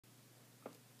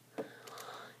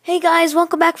Hey guys,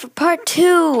 welcome back for part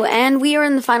 2, and we are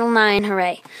in the final 9,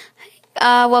 hooray.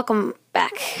 Welcome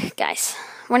back, guys.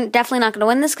 We're definitely not going to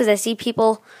win this, because I see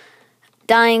people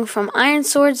dying from iron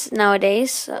swords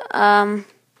nowadays.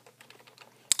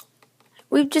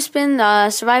 We've just been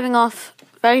surviving off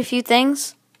very few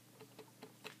things.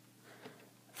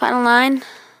 Final 9,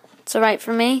 it's alright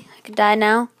for me. I could die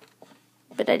now,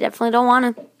 but I definitely don't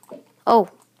want to. Oh,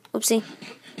 oopsie.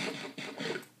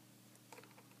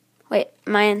 Wait,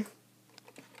 am I in?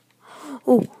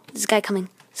 Oh, this guy coming.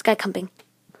 This guy comping.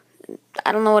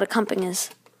 I don't know what a comping is.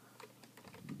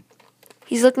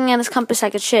 He's looking at his compass. I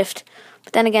could shift.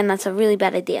 But then again, that's a really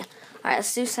bad idea. Alright,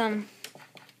 let's do some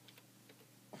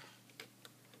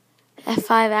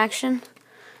F5 action.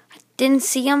 I didn't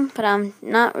see him, but I'm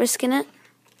not risking it.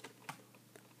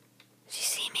 Did you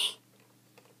see me?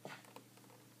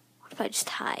 What if I just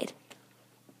hide?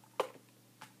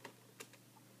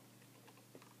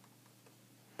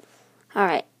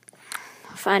 Alright.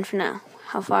 Fine for now.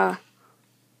 How far?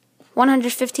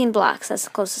 115 blocks. That's the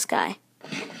closest guy.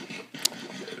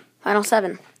 Final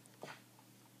 7.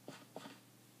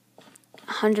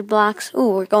 100 blocks.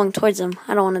 Ooh, we're going towards him.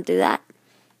 I don't want to do that.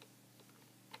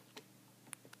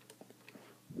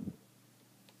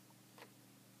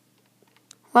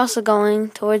 We're also going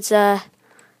towards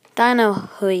Dino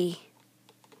Hui.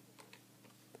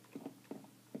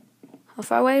 How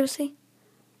far away was he?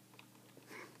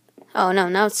 Oh no,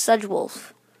 now it's Sedge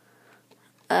Wolf.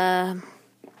 Assume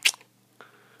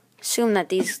that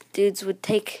these dudes would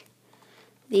take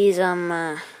these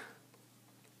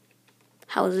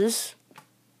houses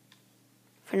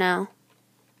for now.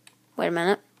 Wait a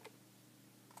minute.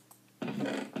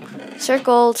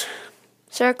 Circled.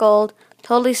 Circled.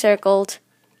 Totally circled.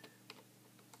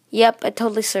 Yep, I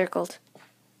totally circled.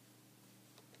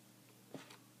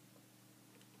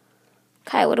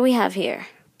 Okay, what do we have here?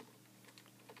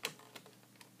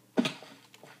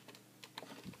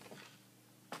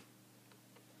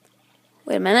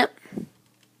 Wait a minute.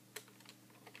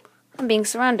 I'm being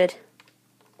surrounded.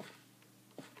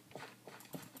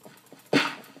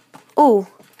 Ooh.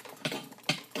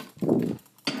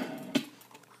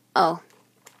 Oh.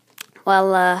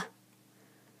 Well, it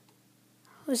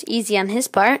was easy on his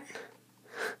part.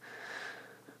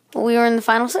 Well, we were in the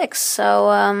final 6,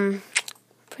 so,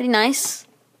 pretty nice.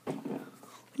 We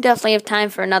definitely have time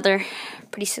for another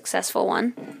pretty successful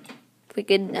one. If we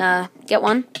could, get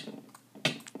one.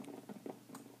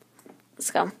 Let's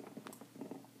go.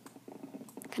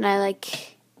 Can I,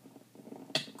 like...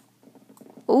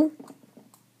 Ooh.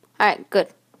 Alright, good.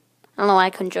 I don't know why I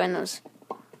couldn't join those.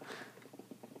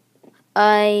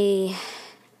 I...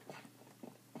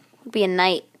 would be a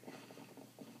knight.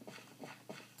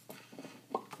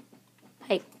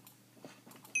 Hey.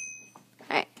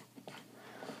 Alright.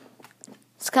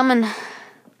 It's coming.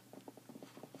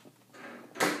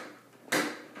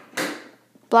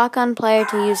 Block on player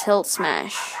to use hilt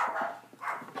smash.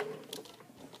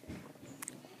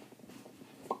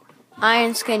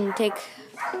 Iron Skin take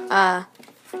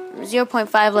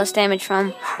 0.5 less damage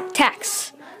from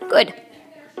attacks. Good.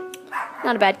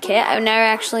 Not a bad kit. I never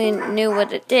actually knew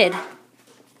what it did.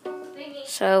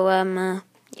 So,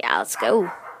 yeah, let's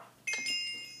go.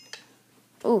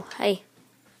 Ooh, hey.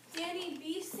 Danny,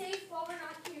 be safe while we're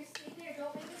not here. Stay there.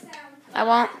 Don't make a sound. I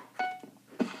won't.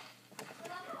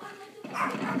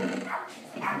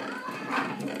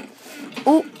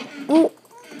 Ooh, ooh.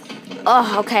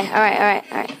 Oh, okay.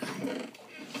 Alright.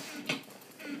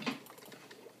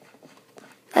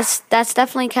 That's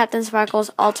definitely Captain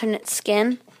Sparkle's alternate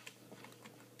skin.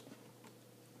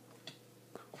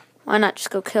 Why not just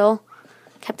go kill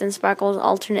Captain Sparkle's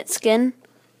alternate skin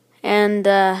and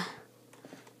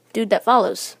dude that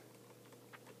follows?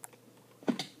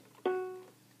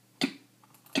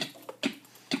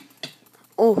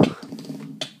 Oh.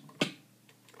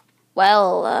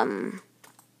 Well,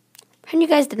 you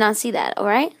guys did not see that,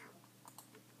 alright?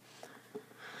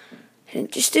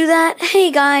 Didn't just do that.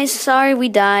 Hey guys, sorry we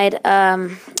died. That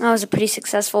was a pretty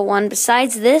successful one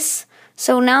besides this.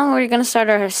 So now we're gonna start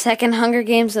our second Hunger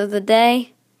Games of the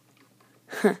day.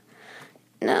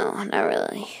 No, not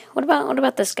really. What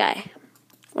about this guy?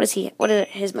 What are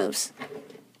his moves?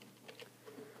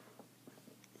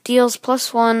 Deals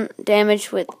 +1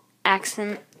 damage with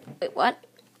accent. Wait, what?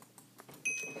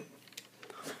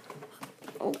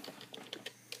 Oh.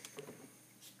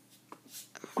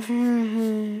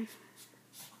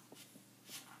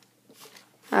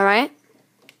 Alright.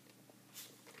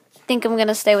 I think I'm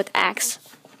gonna stay with axe.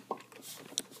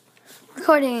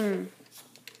 Recording.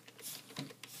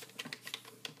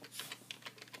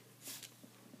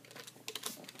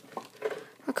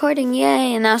 recording,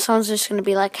 yay. And now someone's just going to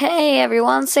be like, hey,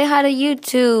 everyone, say hi to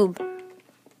YouTube.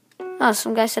 Oh,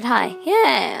 some guy said hi.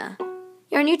 Yeah,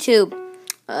 you're on YouTube.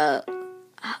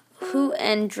 Who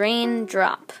and Drain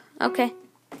Drop. Okay.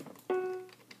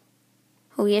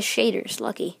 Oh, he has shaders,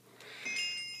 lucky.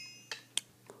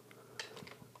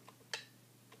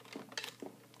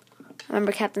 I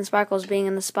remember Captain Sparkles being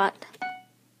in the spot.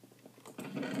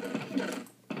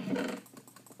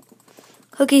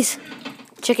 Cookies.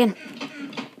 Chicken.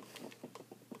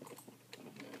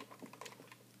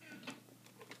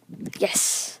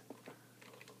 Yes.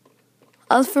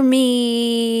 All for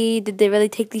me. Did they really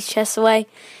take these chests away?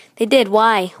 They did.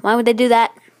 Why? Why would they do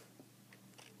that?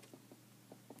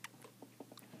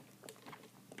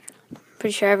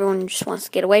 Pretty sure everyone just wants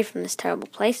to get away from this terrible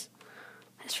place.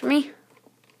 As for me,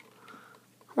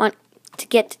 I want to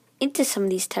get into some of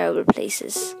these terrible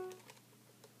places.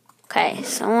 Okay,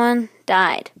 someone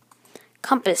died.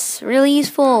 Compass, really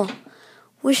useful.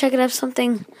 Wish I could have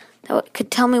something that could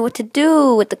tell me what to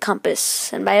do with the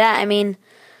compass. And by that, I mean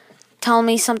tell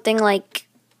me something like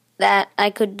that I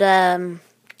could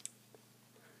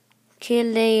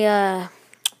kill a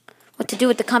what to do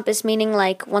with the compass, meaning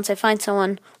like once I find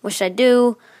someone, what should I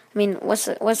do? I mean, what's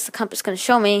the compass going to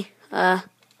show me?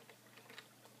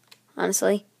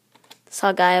 Honestly, saw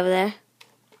a guy over there.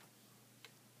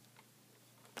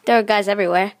 There are guys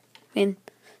everywhere. I mean,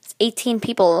 it's 18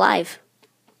 people alive.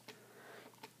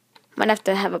 Might have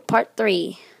to have a part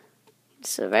 3.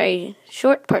 It's a very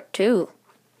short part 2.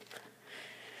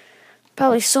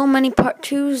 Probably so many part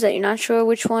 2s that you're not sure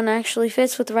which one actually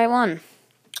fits with the right one.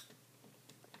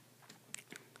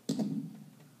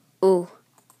 Ooh.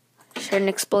 Just heard an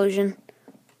explosion.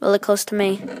 Really close to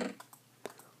me.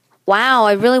 Wow,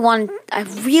 I really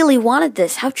wanted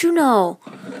this. How'd you know?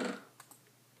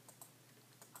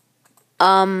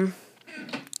 I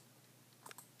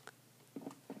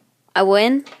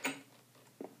win?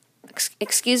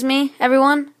 Excuse me,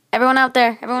 everyone? Everyone out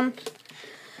there? Everyone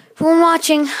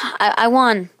watching? I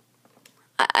won.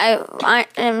 I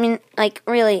mean, like,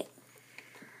 really.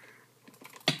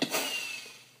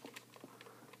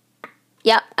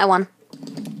 Yep, I won.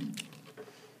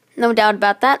 No doubt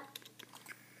about that.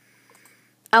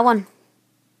 I won.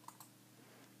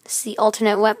 This is the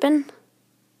alternate weapon.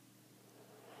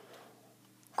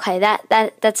 Okay,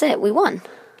 that's it. We won.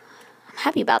 I'm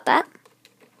happy about that.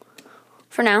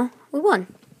 For now, we won.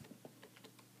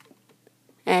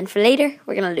 And for later,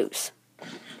 we're gonna lose. I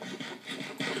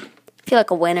feel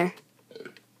like a winner.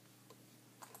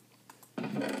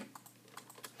 I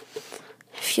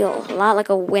feel a lot like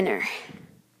a winner.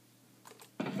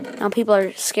 Now people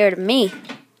are scared of me.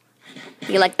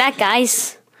 You like that,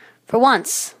 guys? For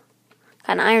once.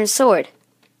 Got an iron sword.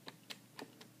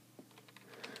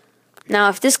 Now,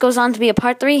 if this goes on to be a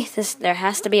part 3, there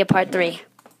has to be a part 3.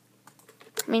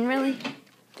 I mean, really?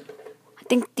 I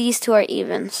think these two are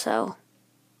even, so...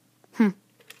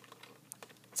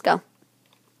 Let's go.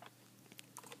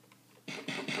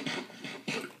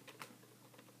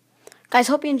 Guys,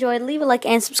 hope you enjoyed. Leave a like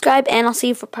and subscribe, and I'll see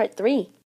you for part 3.